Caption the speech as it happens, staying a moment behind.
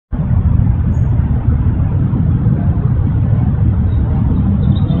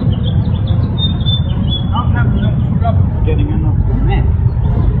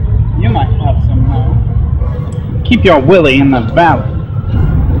Keep your willy in the valley.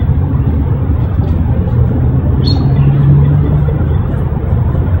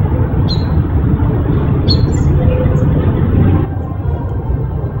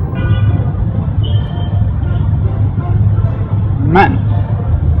 Man,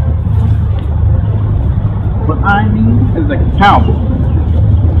 what I need is a cowboy.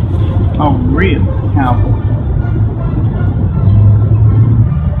 A real cowboy.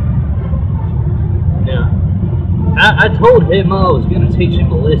 Yeah. I told him I was going to teach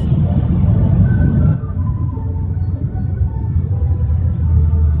him a lesson.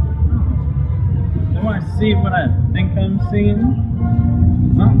 Do I see what I think I'm seeing?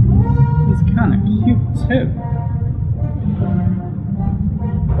 Well, he's kind of cute too.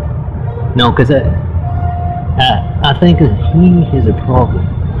 No, because I think that he is a problem.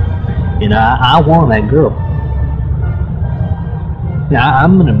 And I want that girl. Now,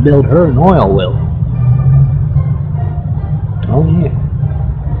 I'm going to build her an oil well. Oh, yeah.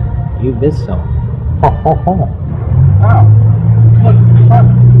 You bet so. Ho, ho, ho. Oh, looks fun.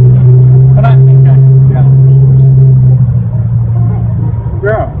 But I think I can get it.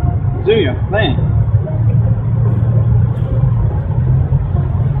 Girl, do your thing.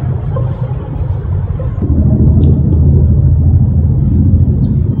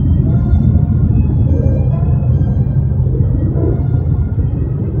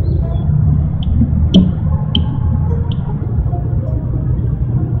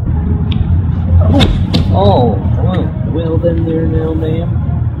 Oh, well then there now, ma'am.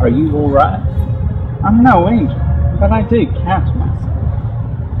 Are you alright? I'm no angel, but I did catch myself.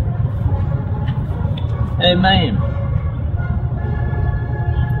 Hey, ma'am.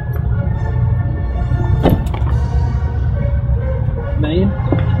 Ma'am?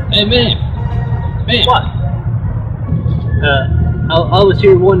 Hey, ma'am. Ma'am. What? I was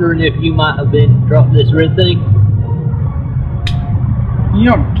here wondering if you might have been dropping this red thing.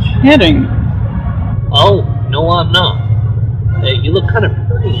 You're kidding. Oh, no, I'm not. You look kind of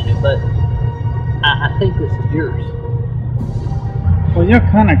pretty in it, but I think this is yours. Well, you're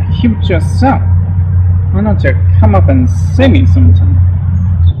kind of cute yourself. Why don't you come up and see me sometime?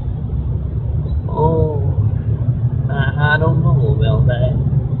 Oh, I don't know about that.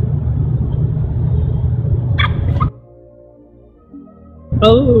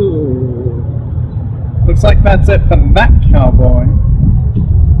 Oh. Looks like that's it for that cowboy.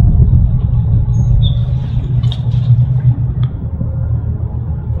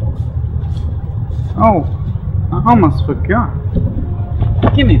 Oh, I almost forgot.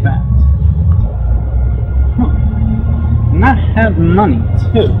 Give me that. Huh. And I have money,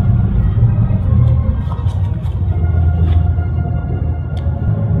 too.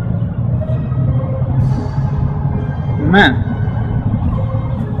 Man,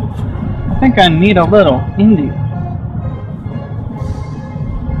 I think I need a little Indian.